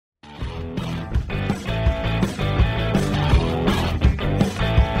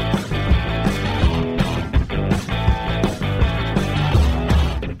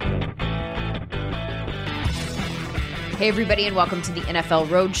Hey, everybody, and welcome to the NFL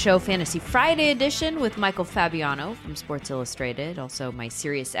Roadshow Fantasy Friday edition with Michael Fabiano from Sports Illustrated, also my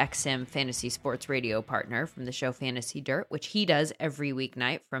SiriusXM Fantasy Sports Radio partner from the show Fantasy Dirt, which he does every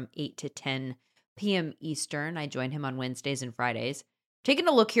weeknight from 8 to 10 p.m. Eastern. I join him on Wednesdays and Fridays. Taking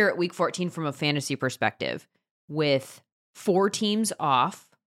a look here at Week 14 from a fantasy perspective with 4 teams off.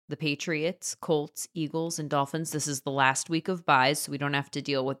 The Patriots, Colts, Eagles, and Dolphins. This is the last week of buys, so we don't have to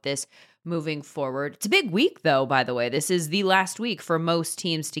deal with this moving forward. It's a big week, though, by the way. This is the last week for most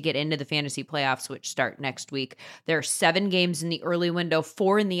teams to get into the fantasy playoffs, which start next week. There are 7 games in the early window,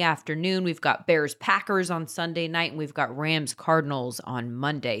 4 in the afternoon. We've got Bears-Packers on Sunday night, and we've got Rams-Cardinals on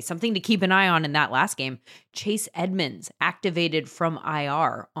Monday. Something to keep an eye on in that last game, Chase Edmonds activated from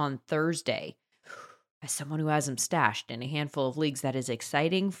IR on Thursday. As someone who has him stashed in a handful of leagues, that is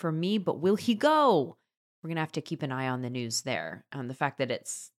exciting for me, but will he go? We're going to have to keep an eye on the news there. The fact that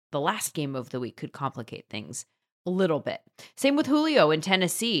it's the last game of the week could complicate things a little bit. Same with Julio in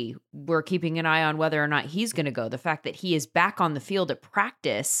Tennessee. We're keeping an eye on whether or not he's going to go. The fact that he is back on the field at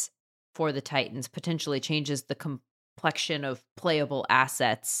practice for the Titans potentially changes the complexion of playable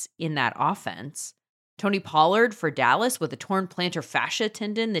assets in that offense. Tony Pollard for Dallas with a torn plantar fascia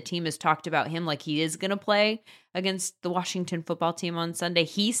tendon. The team has talked about him like he is going to play against the Washington football team on Sunday.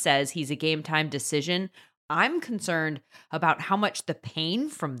 He says he's a game time decision. I'm concerned about how much the pain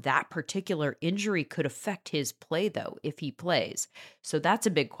from that particular injury could affect his play, though, if he plays. So that's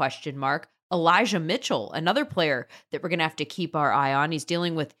a big question mark. Elijah Mitchell, another player that we're going to have to keep our eye on. He's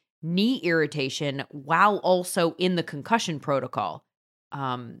dealing with knee irritation while also in the concussion protocol.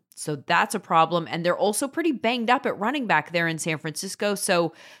 So that's a problem. And they're also pretty banged up at running back there in San Francisco.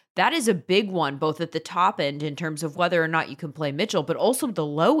 So that is a big one, both at the top end in terms of whether or not you can play Mitchell, but also the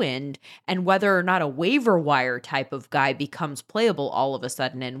low end and whether or not a waiver wire type of guy becomes playable all of a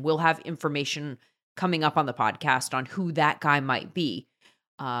sudden. And we'll have information coming up on the podcast on who that guy might be.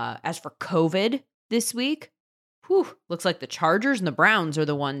 As for COVID this week, looks like the Chargers and the Browns are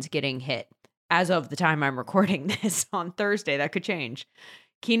the ones getting hit. As of the time I'm recording this on Thursday, that could change.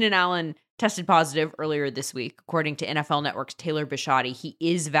 Keenan Allen tested positive earlier this week. According to NFL Network's Taylor Bisciotti, he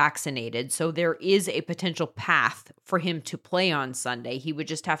is vaccinated, so there is a potential path for him to play on Sunday. He would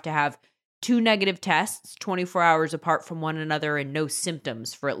just have to have 2 negative tests 24 hours apart from one another and no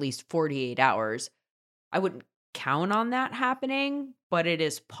symptoms for at least 48 hours. I wouldn't count on that happening, but it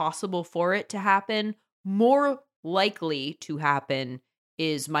is possible for it to happen. More likely to happen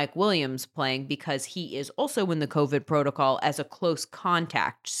is Mike Williams playing because he is also in the COVID protocol as a close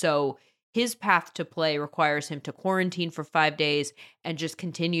contact. So his path to play requires him to quarantine for 5 days and just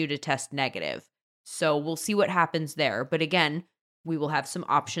continue to test negative. So we'll see what happens there. But again, we will have some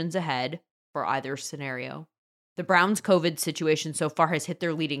options ahead for either scenario. The Browns' COVID situation so far has hit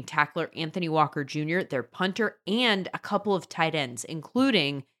their leading tackler, Anthony Walker Jr., their punter, and a couple of tight ends,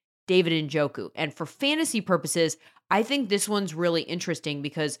 including David Njoku. And for fantasy purposes, I think this one's really interesting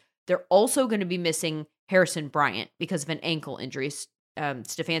because they're also going to be missing Harrison Bryant because of an ankle injury.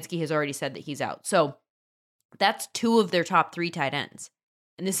 Stefanski has already said that he's out. So that's 2 of their top 3 tight ends.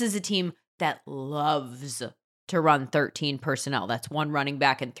 And this is a team that loves to run 13 personnel. That's 1 running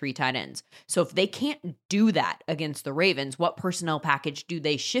back and 3 tight ends. So if they can't do that against the Ravens, what personnel package do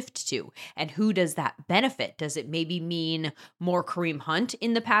they shift to? And who does that benefit? Does it maybe mean more Kareem Hunt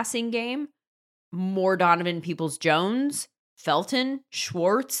in the passing game? More Donovan Peoples-Jones? Felton?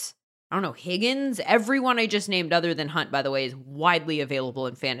 Schwartz? I don't know, Higgins? Everyone I just named other than Hunt, by the way, is widely available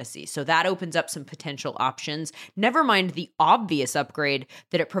in fantasy. So that opens up some potential options. Never mind the obvious upgrade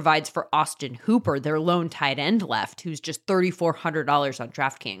that it provides for Austin Hooper, their lone tight end left, who's just $3,400 on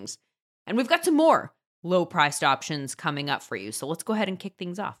DraftKings. And we've got some more low-priced options coming up for you. So let's go ahead and kick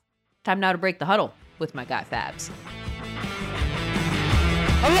things off. Time now to break the huddle with my guy Fabs.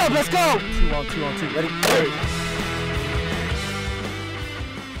 Hello, let's go! 2 on 2. Ready?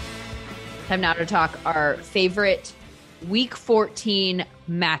 Time now to talk our favorite Week 14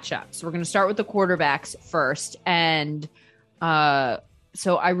 matchups. We're going to start with the quarterbacks first. And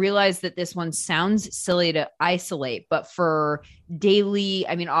so I realize that this one sounds silly to isolate, but for daily,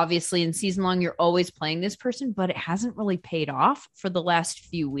 I mean, obviously in season long, you're always playing this person, but it hasn't really paid off for the last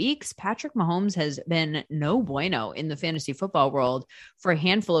few weeks. Patrick Mahomes has been no bueno in the fantasy football world for a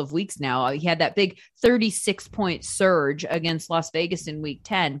handful of weeks now. He had that big 36-point surge against Las Vegas in week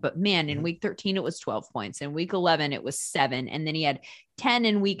 10, but man, in week 13, it was 12 points. In week 11, it was 7. And then he had 10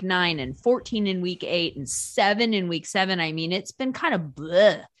 in week 9 and 14 in week 8 and 7 in week 7. I mean, it's been kind of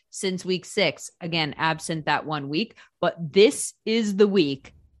bleh since week 6, again, absent that 1 week, but this is the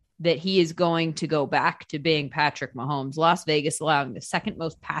week that he is going to go back to being Patrick Mahomes. Las Vegas allowing the second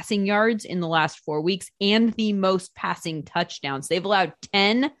most passing yards in the last 4 weeks and the most passing touchdowns. They've allowed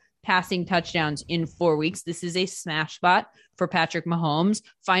 10 passing touchdowns in 4 weeks. This is a smash spot for Patrick Mahomes.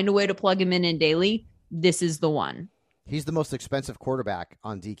 Find a way to plug him in daily. This is the one. He's the most expensive quarterback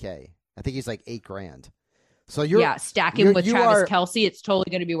on DK. I think he's like $8,000. So stack him with Travis Kelce. It's totally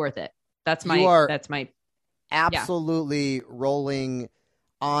going to be worth it. That's my absolutely rolling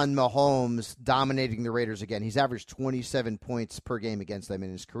on Mahomes, dominating the Raiders again. He's averaged 27 points per game against them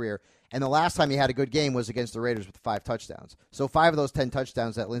in his career. And the last time he had a good game was against the Raiders with 5 touchdowns. So 5 of those 10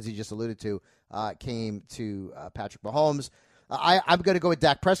 touchdowns that Lindsay just alluded to came to Patrick Mahomes. I'm going to go with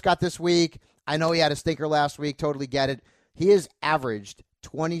Dak Prescott this week. I know he had a stinker last week. Totally get it. He has averaged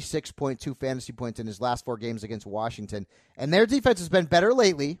 26.2 fantasy points in his last 4 games against Washington. And their defense has been better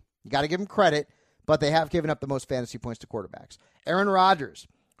lately. You got to give them credit. But they have given up the most fantasy points to quarterbacks. Aaron Rodgers,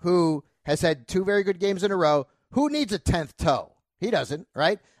 who has had 2 very good games in a row, who needs a 10th toe? He doesn't,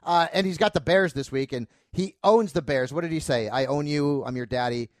 right? And he's got the Bears this week, and he owns the Bears. What did he say? I own you. I'm your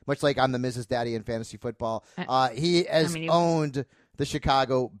daddy, much like I'm the Mrs. Daddy in fantasy football. He has owned the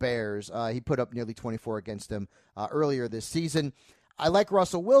Chicago Bears. He put up nearly 24 against them earlier this season. I like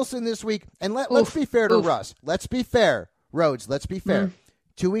Russell Wilson this week. And let's be fair to Russ. Let's be fair. Rhodes, let's be fair.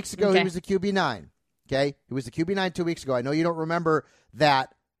 2 weeks ago, he was the QB9. Okay? He was the QB9 2 weeks ago. I know you don't remember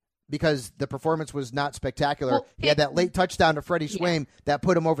that because the performance was not spectacular. He had that late touchdown to Freddie Swaim that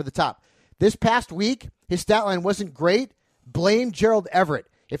put him over the top. This past week, his stat line wasn't great. Blame Gerald Everett.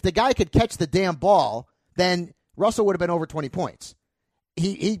 If the guy could catch the damn ball, then Russell would have been over 20 points.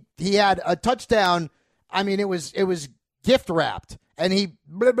 He had a touchdown. I mean, it was gift wrapped, and he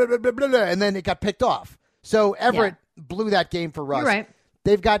blah, blah, blah, blah, blah, and then it got picked off. So Everett blew that game for Russ. You're right.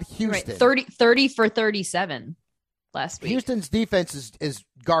 They've got Houston. 30 for 37 last week. Houston's defense is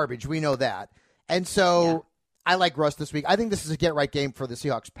garbage. We know that. And so I like Russ this week. I think this is a get-right game for the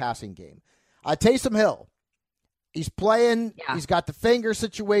Seahawks passing game. Taysom Hill, he's playing. Yeah. He's got the finger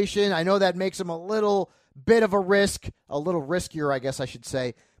situation. I know that makes him a little bit of a risk, a little riskier, I guess I should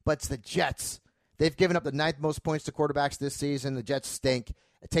say. But it's the Jets. They've given up the 9th most points to quarterbacks this season. The Jets stink.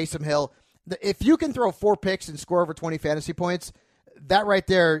 Taysom Hill, if you can throw 4 picks and score over 20 fantasy points, that right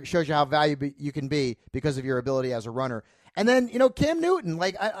there shows you how valuable you can be because of your ability as a runner. And then, Cam Newton,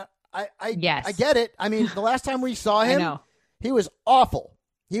 like I get it. I mean, the last time we saw him, he was awful.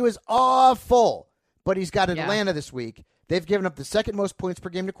 But he's got Atlanta this week. They've given up the 2nd most points per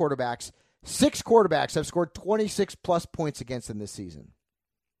game to quarterbacks. 6 quarterbacks have scored 26-plus points against them this season.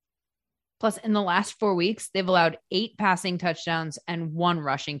 Plus, in the last 4 weeks, they've allowed 8 passing touchdowns and 1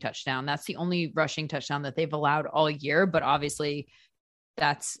 rushing touchdown. That's the only rushing touchdown that they've allowed all year. But obviously,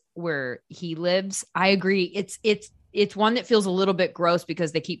 that's where he lives. I agree. It's one that feels a little bit gross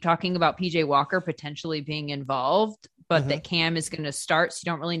because they keep talking about PJ Walker potentially being involved, but that Cam is going to start. So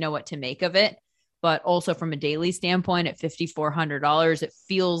you don't really know what to make of it. But also from a daily standpoint at $5,400, it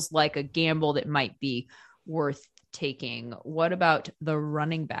feels like a gamble that might be worth taking. What about the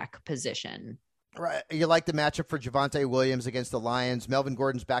running back position? Right. You like the matchup for Javonte Williams against the Lions. Melvin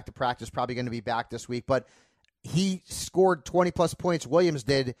Gordon's back to practice, probably going to be back this week, but he scored 20-plus points, Williams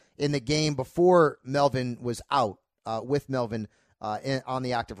did, in the game before Melvin was out, with Melvin on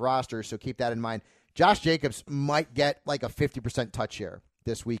the active roster, so keep that in mind. Josh Jacobs might get like a 50% touch share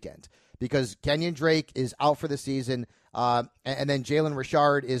this weekend because Kenyon Drake is out for the season, and then Jalen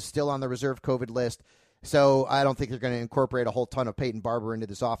Richard is still on the reserve COVID list. So I don't think they're going to incorporate a whole ton of Peyton Barber into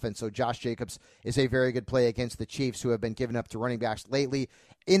this offense. So Josh Jacobs is a very good play against the Chiefs, who have been giving up to running backs lately.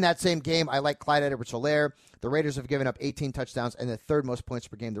 In that same game, I like Clyde Edwards-Helaire. The Raiders have given up 18 touchdowns and the 3rd most points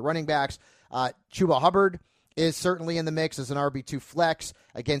per game to running backs. Chuba Hubbard is certainly in the mix as an RB2 flex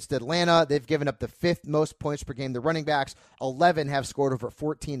against Atlanta. They've given up the 5th most points per game to running backs. 11 have scored over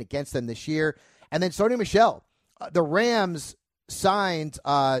 14 against them this year. And then Sony Michel. The Rams signed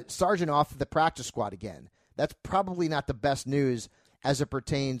Sargent off the practice squad again. That's probably not the best news as it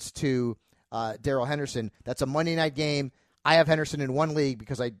pertains to Darrell Henderson. That's a Monday night game. I have Henderson in one league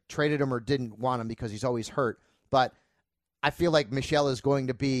because I traded him or didn't want him because he's always hurt. But I feel like Michel is going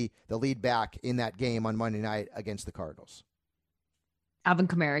to be the lead back in that game on Monday night against the Cardinals. Alvin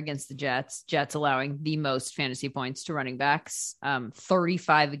Kamara against the Jets. Jets allowing the most fantasy points to running backs.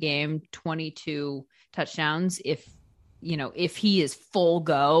 35 a game, 22 touchdowns. If he is full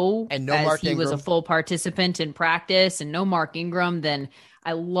go, and no Mark Ingram, was a full participant in practice, and no Mark Ingram, then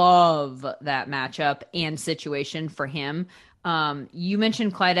I love that matchup and situation for him. You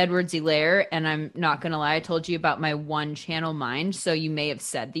mentioned Clyde Edwards-Helaire, and I'm not going to lie, I told you about my one channel mind, so you may have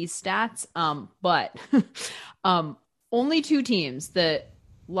said these stats, but only 2 teams that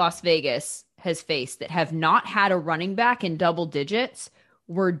Las Vegas has faced that have not had a running back in double digits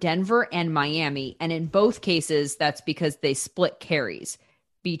were Denver and Miami. And in both cases, that's because they split carries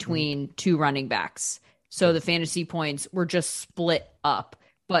between two running backs. So the fantasy points were just split up.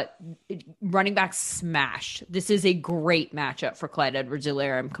 But running backs smashed. This is a great matchup for Clyde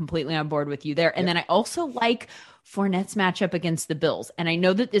Edwards-Helaire. I'm completely on board with you there. And then I also like Fournette's matchup against the Bills. And I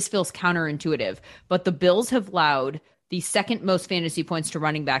know that this feels counterintuitive, but the Bills have allowed the second most fantasy points to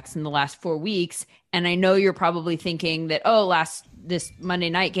running backs in the last 4 weeks. And I know you're probably thinking that, this Monday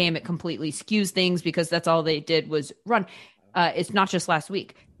night game, it completely skews things because that's all they did was run. It's not just last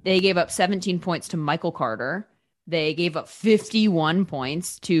week. They gave up 17 points to Michael Carter. They gave up 51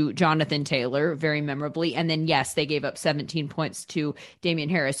 points to Jonathan Taylor, very memorably. And then, yes, they gave up 17 points to Damian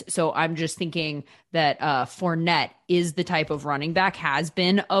Harris. So I'm just thinking that Fournette is the type of running back, has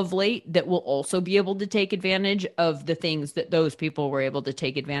been of late, that will also be able to take advantage of the things that those people were able to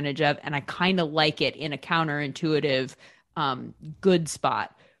take advantage of. And I kind of like it in a counterintuitive good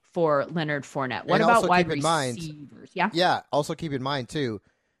spot for Leonard Fournette. What about wide receivers? Yeah, also keep in mind, too,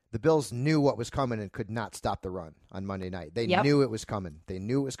 the Bills knew what was coming and could not stop the run on Monday night. They knew it was coming. They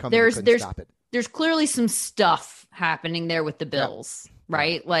knew it was coming and couldn't stop it. There's clearly some stuff happening there with the Bills,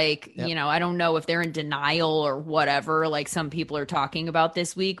 right? Like, I don't know if they're in denial or whatever, like some people are talking about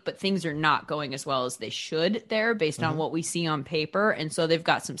this week, but things are not going as well as they should there based on what we see on paper. And so they've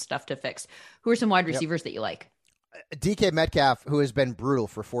got some stuff to fix. Who are some wide receivers that you like? DK Metcalf, who has been brutal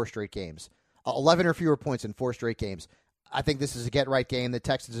for 4 straight games, 11 or fewer points in 4 straight games. I think this is a get-right game. The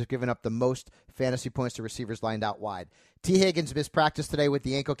Texans have given up the most fantasy points to receivers lined out wide. T. Higgins missed practice today with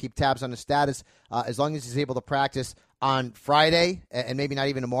the ankle. Keep tabs on his status. As long as he's able to practice on Friday, and maybe not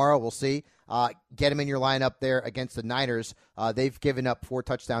even tomorrow, we'll see. Get him in your lineup there against the Niners. They've given up 4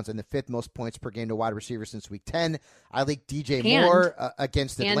 touchdowns and the 5th most points per game to wide receivers since week 10. I like DJ Moore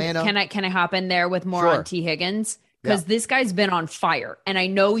against Atlanta. Can I hop in there with more on T. Higgins? Because this guy's been on fire. And I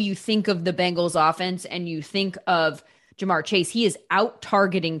know you think of the Bengals offense and you think of Jamar Chase. He is out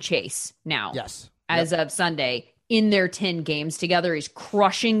targeting Chase now. Yes. As of Sunday in their 10 games together. He's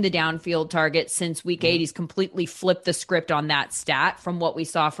crushing the downfield target since week 8. He's completely flipped the script on that stat from what we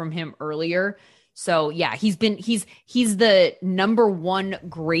saw from him earlier. So yeah, he's the number 1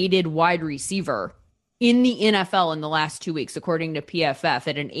 graded wide receiver in the NFL in the last 2 weeks, according to PFF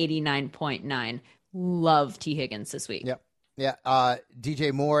at an 89.9. Love T. Higgins this week. Yep. Yeah,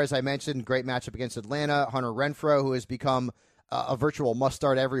 DJ Moore, as I mentioned, great matchup against Atlanta. Hunter Renfrow, who has become a virtual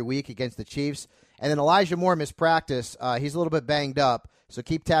must-start every week against the Chiefs. And then Elijah Moore missed practice. He's a little bit banged up, so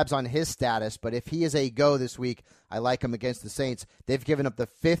keep tabs on his status. But if he is a go this week, I like him against the Saints. They've given up the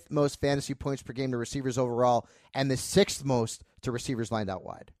 5th most fantasy points per game to receivers overall and the 6th most to receivers lined out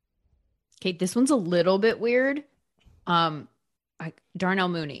wide. Kate, this one's a little bit weird. Darnell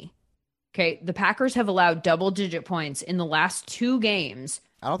Mooney. Okay, the Packers have allowed double-digit points in the last 2 games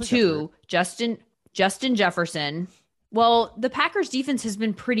to Justin Jefferson. Well, the Packers' defense has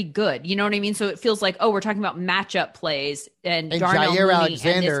been pretty good. You know what I mean? So it feels like, we're talking about matchup plays. And Darnell Jair Mooney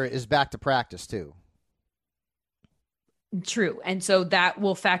Alexander is back to practice, too. True. And so that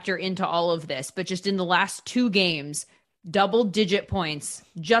will factor into all of this. But just in the last 2 games, double-digit points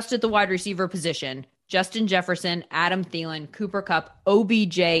just at the wide receiver position. Justin Jefferson, Adam Thielen, Cooper Kupp,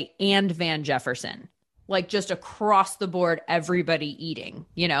 OBJ, and Van Jefferson. Like just across the board, everybody eating,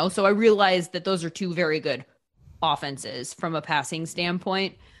 So I realized that those are 2 very good offenses from a passing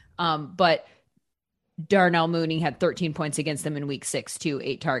standpoint. But Darnell Mooney had 13 points against them in week 6,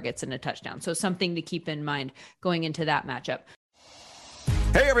 8 targets and a touchdown. So something to keep in mind going into that matchup.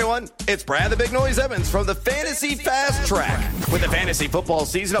 Hey everyone, it's Brad the Big Noise Evans from the Fantasy Fast Track. With the fantasy football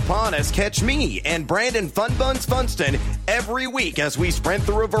season upon us, catch me and Brandon Fun Buns Funston every week as we sprint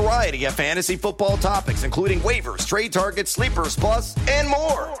through a variety of fantasy football topics, including waivers, trade targets, sleepers, plus, and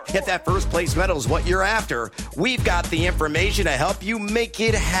more. If that first place medal is what you're after, we've got the information to help you make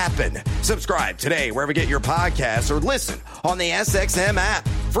it happen. Subscribe today wherever you get your podcasts or listen on the SXM app,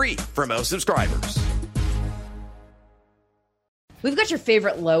 free for most subscribers. We've got your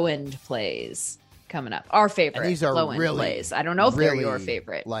favorite low-end plays coming up. Our favorite these are low-end really, plays. I don't know if they're your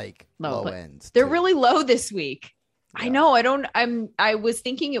favorite. Like low ends. They're really low this week. Yeah. I know. I was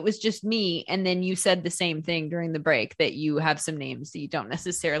thinking it was just me. And then you said the same thing during the break that you have some names that you don't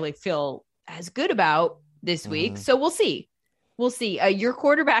necessarily feel as good about this week. So we'll see. Your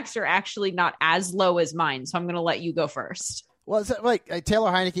quarterbacks are actually not as low as mine. So I'm going to let you go first. Well, it's like Taylor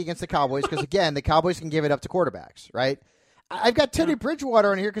Heineke against the Cowboys. Because again, the Cowboys can give it up to quarterbacks, right? I've got Teddy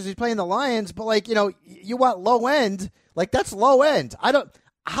Bridgewater on here because he's playing the Lions, but you want low end, that's low end.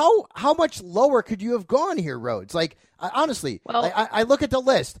 how much lower could you have gone here, Rhodes? Like, honestly, well, I look at the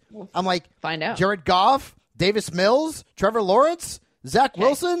list. I'm like, find out. Jared Goff, Davis Mills, Trevor Lawrence, Zach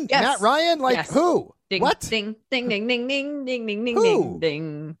Wilson, Matt Ryan. Like, who? Ding, what? Ding, ding, ding, ding, ding, ding, ding, ding, Who? ding,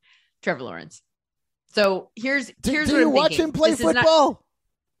 ding. Trevor Lawrence. So here's Do what you I'm watch thinking. him play This is football?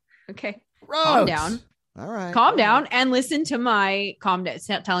 Okay. Rhodes. Calm down. All right. Calm down and listen to my calm down.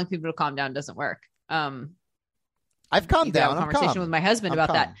 Telling people to calm down doesn't work. I've calmed down. I have a conversation with my husband about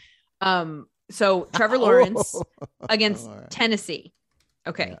calm. that. So Trevor Lawrence against Tennessee.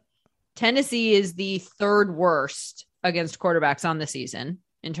 Okay. Yeah. Tennessee is the third worst against quarterbacks on the season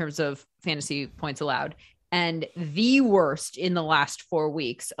in terms of fantasy points allowed, and the worst in the last 4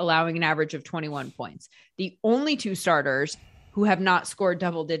 weeks, allowing an average of 21 points. The only two starters who have not scored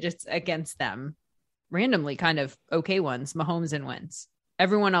double digits against them, randomly kind of okay ones, Mahomes and Wentz.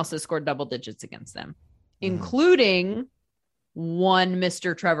 Everyone else has scored double digits against them, including one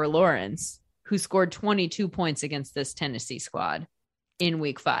Mr. Trevor Lawrence, who scored 22 points against this Tennessee squad in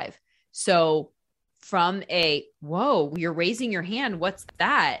week 5. So from whoa, you're raising your hand. What's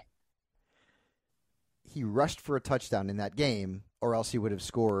that? He rushed for a touchdown in that game, or else he would have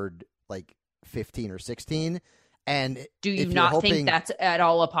scored like 15 or 16. And do you not think that's at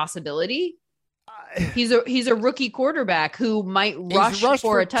all a possibility? He's a rookie quarterback who might rush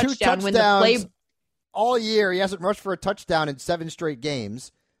for a touchdown when the play all year. He hasn't rushed for a touchdown in 7 straight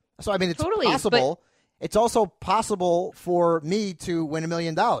games. So I mean, it's possible. It's also possible for me to win $1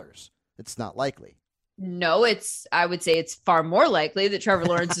 million. It's not likely. No, I would say it's far more likely that Trevor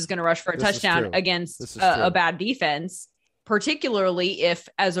Lawrence is going to rush for a touchdown against a bad defense, particularly if,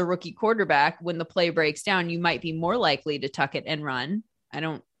 as a rookie quarterback, when the play breaks down, you might be more likely to tuck it and run. I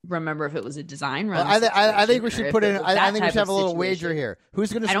don't remember if it was a design run. I think we should put in. I think we should have a little wager here.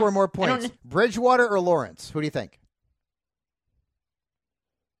 Who's going to score more points, Bridgewater or Lawrence? Who do you think?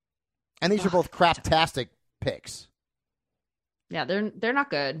 And these are both craptastic picks. Yeah, they're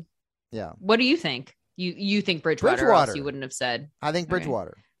not good. Yeah. What do you think? You think Bridgewater? Or else you wouldn't have said. I think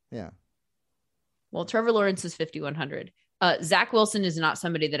Bridgewater. Okay. Yeah. Well, Trevor Lawrence is 5,100. Zach Wilson is not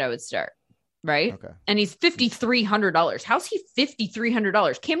somebody that I would start. Right. Okay. And he's $5,300. How's he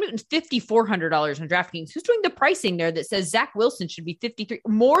 $5,300? Cam Newton's $5,400 on DraftKings. Who's doing the pricing there that says Zach Wilson should be 53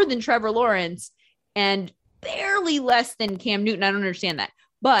 more than Trevor Lawrence and barely less than Cam Newton? I don't understand that.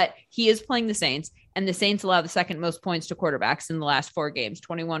 But he is playing the Saints, and the Saints allow the second most points to quarterbacks in the last 4 games,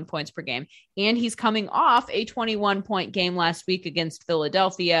 21 points per game. And he's coming off a 21-point game last week against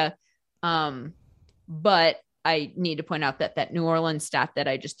Philadelphia. But I need to point out that New Orleans stat that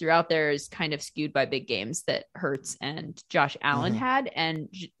I just threw out there is kind of skewed by big games that Hurts and Josh Allen had. And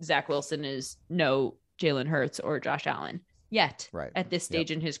Zach Wilson is no Jalen Hurts or Josh Allen yet at this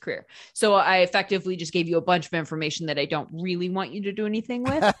stage in his career. So I effectively just gave you a bunch of information that I don't really want you to do anything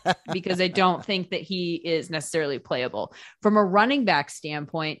with because I don't think that he is necessarily playable. From a running back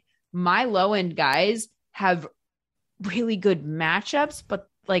standpoint, my low end guys have really good matchups, but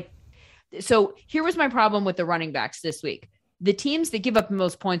so here was my problem with the running backs this week. The teams that give up the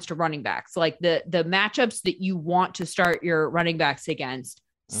most points to running backs, like the matchups that you want to start your running backs against,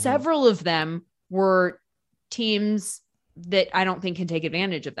 several of them were teams that I don't think can take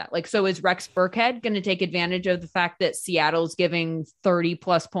advantage of that. So is Rex Burkhead going to take advantage of the fact that Seattle's giving 30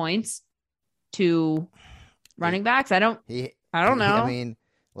 plus points to running backs? I don't know. I mean,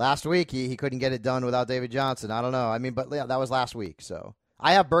 last week he couldn't get it done without David Johnson. I don't know. I mean, but that was last week. So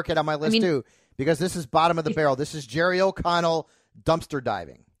I have Burkhead on my list too, because this is bottom of the barrel. This is Jerry O'Connell dumpster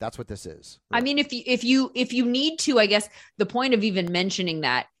diving. That's what this is. I mean, if you need to, I guess the point of even mentioning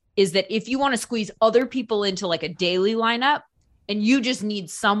that is that if you want to squeeze other people into a daily lineup and you just need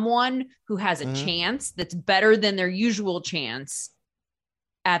someone who has a chance that's better than their usual chance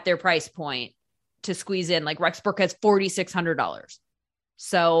at their price point to squeeze in, like Rex Burkhead's $4,600.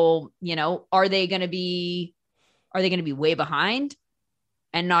 So, are they going to be way behind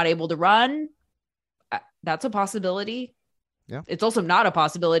and not able to run? That's a possibility. Yeah. It's also not a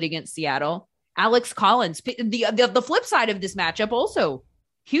possibility against Seattle. Alex Collins, the flip side of this matchup also,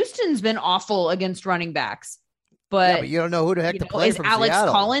 Houston's been awful against running backs, but you don't know who the heck to play is from Alex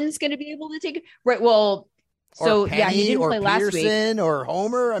Seattle. Collins going to be able to take it? Right. Well, so Penny, he didn't play last Pearson week. Or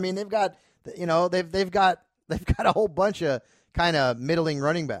Homer. I mean, they've got they've got a whole bunch of kind of middling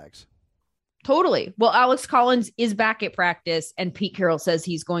running backs. Totally. Well, Alex Collins is back at practice, and Pete Carroll says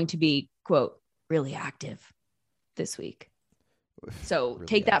he's going to be, quote, really active this week. So really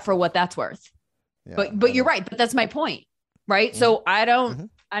take active. That for what that's worth. Yeah, but you're right. But that's my point. Right. So I don't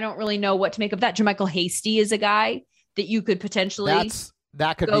really know what to make of that. JaMychal Hasty is a guy that you could potentially.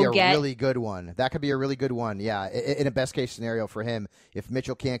 That could be a really good one. That could be a really good one. Yeah, in a best case scenario for him, if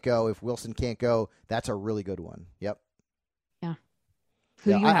Mitchell can't go, if Wilson can't go, that's a really good one. Yep. Yeah.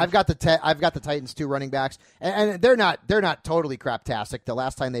 I've got the Titans 2 running backs, and they're not totally craptastic. The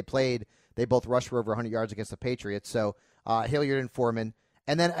last time they played, they both rushed for over 100 yards against the Patriots. So Hilliard and Foreman,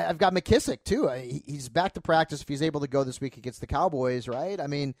 and then I've got McKissick too. He's back to practice if he's able to go this week against the Cowboys. Right? I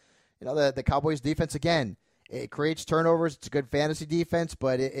mean, the Cowboys defense again. It creates turnovers. It's a good fantasy defense,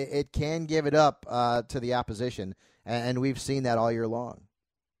 but it can give it up to the opposition, and we've seen that all year long.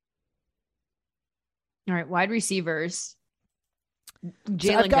 All right, wide receivers.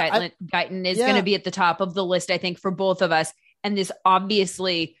 Jalen Guyton is going to be at the top of the list, I think, for both of us. And this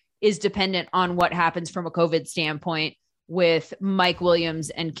obviously is dependent on what happens from a COVID standpoint with Mike Williams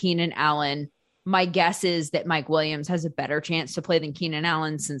and Keenan Allen. My guess is that Mike Williams has a better chance to play than Keenan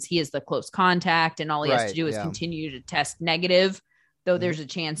Allen since he is the close contact and all he has to do is continue to test negative, though there's a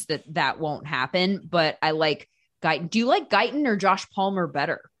chance that won't happen. But I like Guyton. Do you like Guyton or Josh Palmer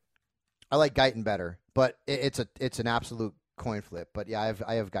better? I like Guyton better, but it's an absolute coin flip. But yeah,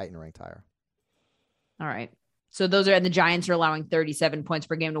 I have Guyton ranked higher. All right. So the Giants are allowing 37 points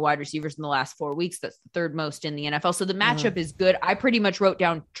per game to wide receivers in the last 4 weeks. That's the third most in the NFL. So the matchup is good. I pretty much wrote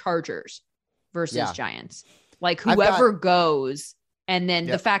down Chargers versus Giants. Like whoever goes, and then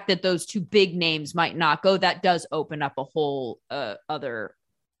the fact that those two big names might not go, that does open up a whole other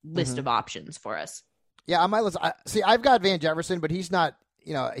list of options for us. Yeah, on my list, I've got Van Jefferson, but he's not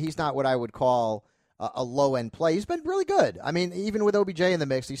what I would call a low end play. He's been really good. I mean, even with OBJ in the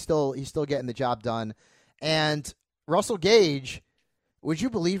mix, he's still getting the job done. And Russell Gage, would you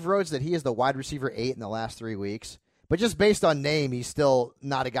believe, Rhodes, that he is the wide receiver 8 in the last 3 weeks? But just based on name, he's still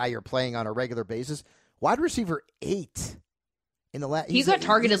not a guy you're playing on a regular basis. Wide receiver 8 in the last. He got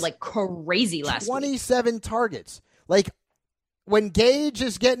targeted like crazy last week. 27 targets. Like when Gage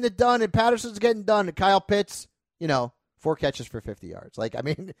is getting it done and Patterson's getting done, and Kyle Pitts, 4 catches for 50 yards. Like, I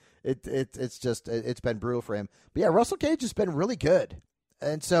mean, it's been brutal for him. But yeah, Russell Gage has been really good.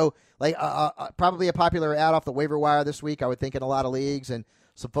 And so, like, probably a popular ad off the waiver wire this week, I would think, in a lot of leagues. And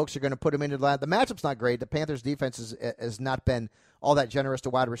some folks are going to put him into the line. The matchup's not great. The Panthers' defense has not been all that generous to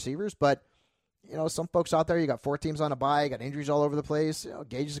wide receivers. But, some folks out there, you got 4 teams on a bye, you got injuries all over the place.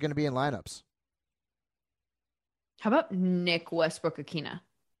 Gage is going to be in lineups. How about Nick Westbrook-Akina?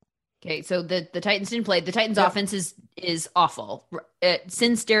 Okay, so the Titans didn't play. The Titans' offense is awful.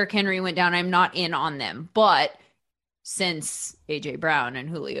 Since Derrick Henry went down, I'm not in on them. But since A.J. Brown and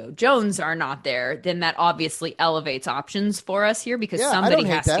Julio Jones are not there, then that obviously elevates options for us here because somebody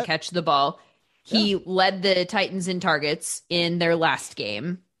has to catch the ball. He led the Titans in targets in their last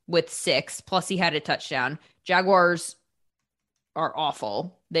game with 6, plus he had a touchdown. Jaguars are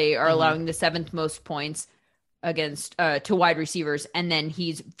awful. They are allowing the 7th most points against to wide receivers, and then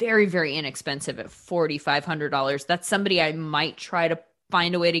he's very, very inexpensive at $4,500. That's somebody I might try to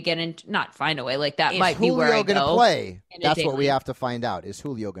find a way to get into. Not find a way, like that might be where I go. Is Julio going to play? That's what we have to find out. Is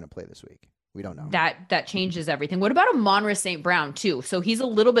Julio going to play this week? We don't know. That changes everything. What about Amon-Ra St. Brown too? So he's a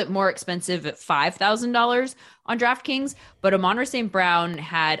little bit more expensive at $5,000 on DraftKings, but Amon-Ra St. Brown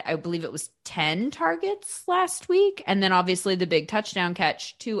had, I believe it was 10 targets last week, and then obviously the big touchdown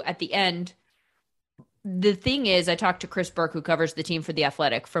catch too at the end. The thing is, I talked to Chris Burke, who covers the team for The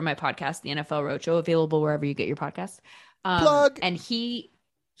Athletic, for my podcast, The NFL Roadshow, available wherever you get your podcasts. Plug. And he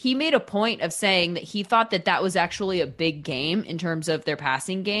made a point of saying that he thought that was actually a big game in terms of their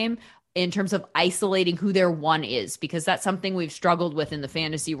passing game, in terms of isolating who their one is, because that's something we've struggled with in the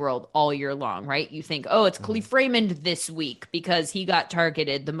fantasy world all year long, right? You think, oh, it's Khalif Raymond this week because he got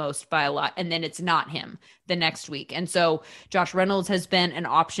targeted the most by a lot, and then it's not him the next week. And so Josh Reynolds has been an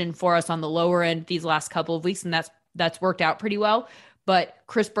option for us on the lower end these last couple of weeks, and that's worked out pretty well. But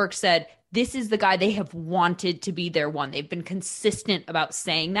Chris Burke said, this is the guy they have wanted to be their one. They've been consistent about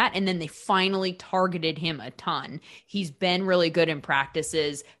saying that, and then they finally targeted him a ton. He's been really good in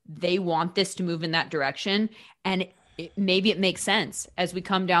practices. They want this to move in that direction, and maybe it makes sense as we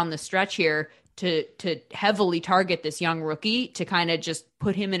come down the stretch here to heavily target this young rookie, to kind of just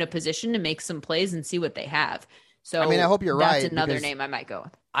put him in a position to make some plays and see what they have. So I mean, I hope you're right. That's another name I might go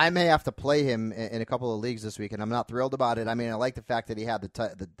with. I may have to play him in a couple of leagues this week, and I'm not thrilled about it. I mean, I like the fact that he had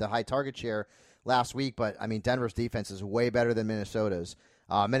the high target share last week, but, I mean, Denver's defense is way better than Minnesota's.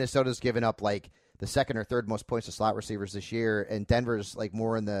 Minnesota's given up, like, the second or third most points to slot receivers this year, and Denver's, like,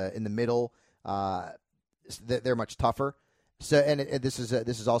 more in the middle. They're much tougher. So, and this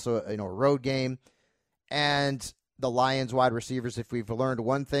is also a road game, and the Lions wide receivers, if we've learned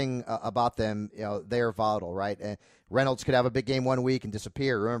one thing about them, they are volatile, right? And Reynolds could have a big game one week and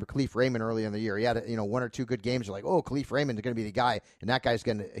disappear. Remember Khalif Raymond earlier in the year? He had one or two good games. You're like, oh, Khalif Raymond is going to be the guy, and that guy's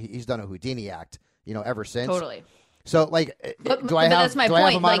he's done a Houdini act, ever since. Totally. So, do I have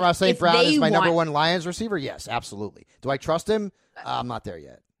Amon-Ra St. Brown as my number one Lions receiver? Yes, absolutely. Do I trust him? I'm not there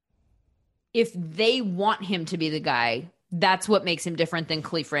yet. If they want him to be the guy, that's what makes him different than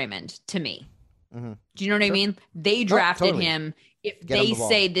Khalif Raymond to me. Mm-hmm. Do you know what I mean? They drafted him. If they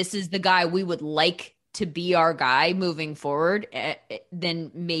say this is the guy we would like to be our guy moving forward,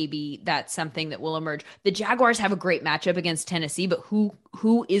 then maybe that's something that will emerge. The Jaguars have a great matchup against Tennessee, but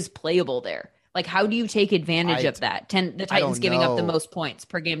who is playable there? Like, how do you take advantage of that? The Titans giving up the most points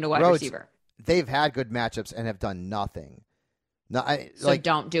per game to wide receiver. They've had good matchups and have done nothing. No,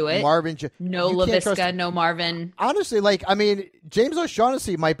 don't do it. Marvin, no LaVisca, no Marvin. Honestly, James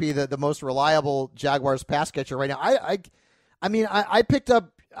O'Shaughnessy might be the most reliable Jaguars pass catcher right now. I picked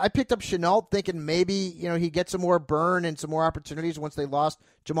up Chenault thinking maybe he'd get some more burn and some more opportunities once they lost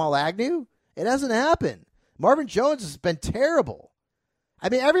Jamal Agnew. It hasn't happened. Marvin Jones has been terrible. I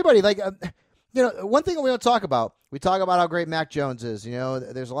mean, everybody one thing we don't talk about. We talk about how great Mac Jones is.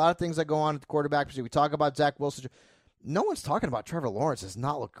 There's a lot of things that go on at the quarterback position. We talk about Zach Wilson. No one's talking about Trevor Lawrence. Does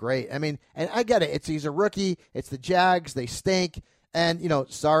not look great. I mean, and I get it. He's a rookie. It's the Jags. They stink. And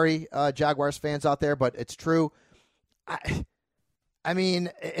sorry, Jaguars fans out there, but it's true. I mean,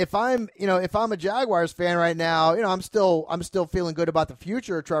 if I'm a Jaguars fan right now, I'm still feeling good about the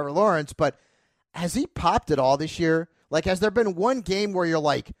future of Trevor Lawrence. But has he popped at all this year? Like, has there been one game where you're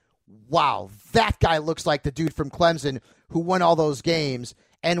like, wow, that guy looks like the dude from Clemson who won all those games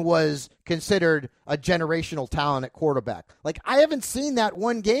and was considered a generational talent at quarterback? Like, I haven't seen that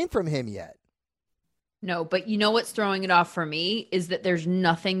one game from him yet. No, but what's throwing it off for me is that there's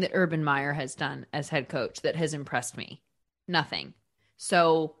nothing that Urban Meyer has done as head coach that has impressed me. Nothing.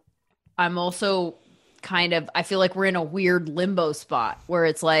 So I'm also I feel like we're in a weird limbo spot where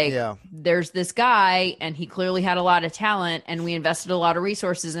it's like, there's this guy and he clearly had a lot of talent and we invested a lot of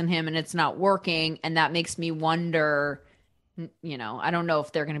resources in him and it's not working. And that makes me wonder, I don't know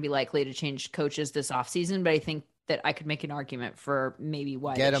if they're going to be likely to change coaches this offseason, but I think that I could make an argument for maybe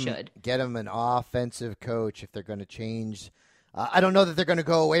why they should. Get him an offensive coach if they're going to change. I don't know that they're going to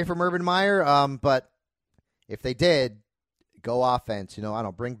go away from Urban Meyer, but if they did, go offense. I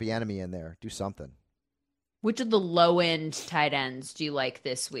don't bring Bieniemy in there. Do something. Which of the low-end tight ends do you like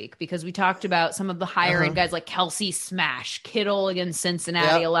this week? Because we talked about some of the higher-end guys like Kelsey smash, Kittle against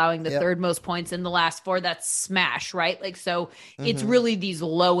Cincinnati allowing the third most points in the last 4. That's smash, right? It's really these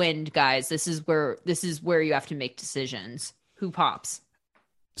low-end guys. This is where you have to make decisions. Who pops?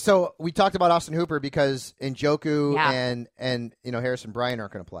 So we talked about Austin Hooper because Njoku and Harrison Bryant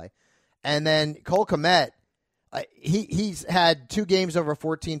aren't going to play. And then Cole Kmet, he's had 2 games over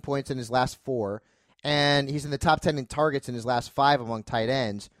 14 points in his last 4. And he's in the top 10 in targets in his last 5 among tight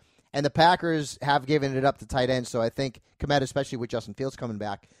ends. And the Packers have given it up to tight ends, so I think Kmet, especially with Justin Fields coming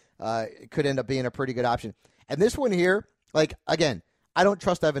back, could end up being a pretty good option. And this one here, again, I don't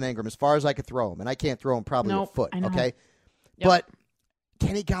trust Evan Engram as far as I could throw him, and I can't throw him probably a foot, okay? Yep. But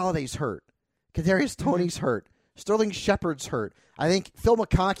Kenny Galladay's hurt. Kadarius Toney's hurt. Sterling Shepard's hurt. I think Phil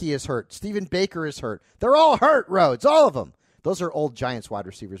McConkey is hurt. Stephen Baker is hurt. They're all hurt, Rhodes, all of them. Those are old Giants wide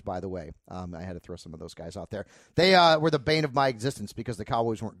receivers, by the way. I had to throw some of those guys out there. They were the bane of my existence because the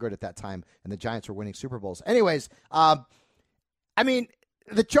Cowboys weren't good at that time, and the Giants were winning Super Bowls. Anyways, the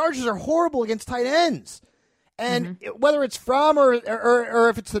Chargers are horrible against tight ends. And whether it's Fromm or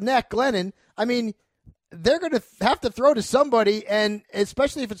if it's the neck, Glennon, they're going to have to throw to somebody, and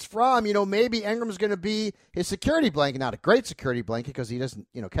especially if it's Fromm, maybe Engram's going to be his security blanket. Not a great security blanket because he doesn't,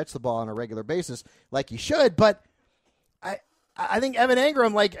 catch the ball on a regular basis like he should, but I think Evan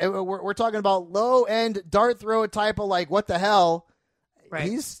Engram, we're talking about low-end dart throw type of what the hell. Right.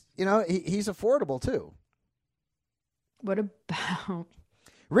 He's affordable too. What about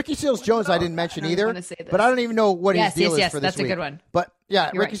Ricky Seals-Jones? I didn't mention either, but I don't even know what his deal is for this week. That's a good one. But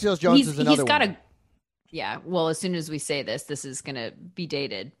Ricky right. Seals-Jones is another one. Yeah, well, as soon as we say this is going to be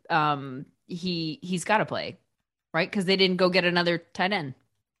dated. He's got to play, right? Because they didn't go get another tight end.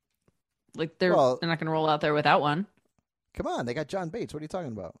 They're not going to roll out there without one. Come on, they got John Bates. What are you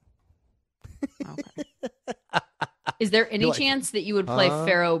talking about? Okay. Is there any chance that you would play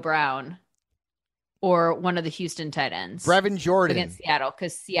Pharaoh Brown or one of the Houston tight ends? Brevin Jordan against Seattle,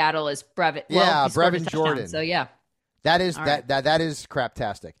 because Seattle is Brevin. Brevin Jordan. So yeah, that is that is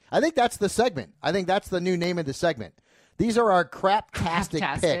craptastic. I think that's the segment. I think that's the new name of the segment. These are our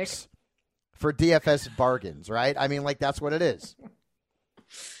craptastic picks for DFS bargains, right? That's what it is.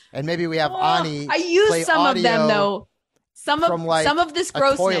 And maybe we have Ani. I use play some of them though. Some of this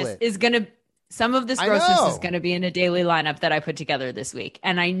grossness is gonna be in a daily lineup that I put together this week,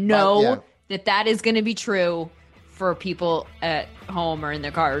 and I know that is going to be true for people at home or in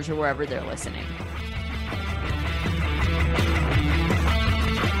their cars or wherever they're listening.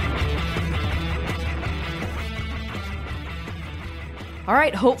 All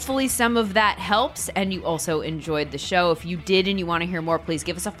right, hopefully some of that helps and you also enjoyed the show. If you did and you want to hear more, please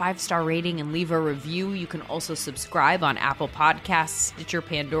give us a 5-star rating and leave a review. You can also subscribe on Apple Podcasts, Stitcher,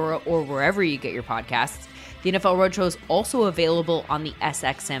 Pandora, or wherever you get your podcasts. The NFL Roadshow is also available on the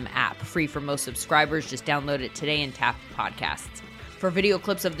SXM app, free for most subscribers. Just download it today and tap podcasts. For video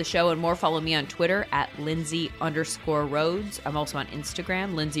clips of the show and more, follow me on Twitter at Lindsay_Rhodes. I'm also on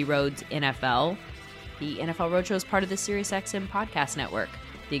Instagram, Lindsay Rhodes NFL. The NFL Roadshow is part of the SiriusXM podcast network.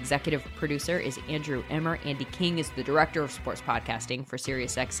 The executive producer is Andrew Emmer. Andy King is the director of sports podcasting for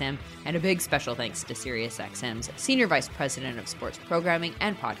SiriusXM. And a big special thanks to SiriusXM's senior vice president of sports programming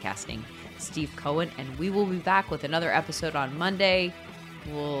and podcasting, Steve Cohen. And we will be back with another episode on Monday.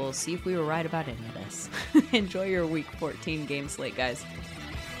 We'll see if we were right about any of this. Enjoy your Week 14 game slate, guys.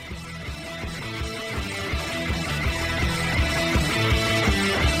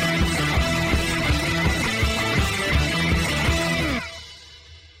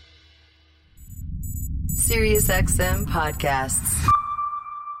 SiriusXM podcasts.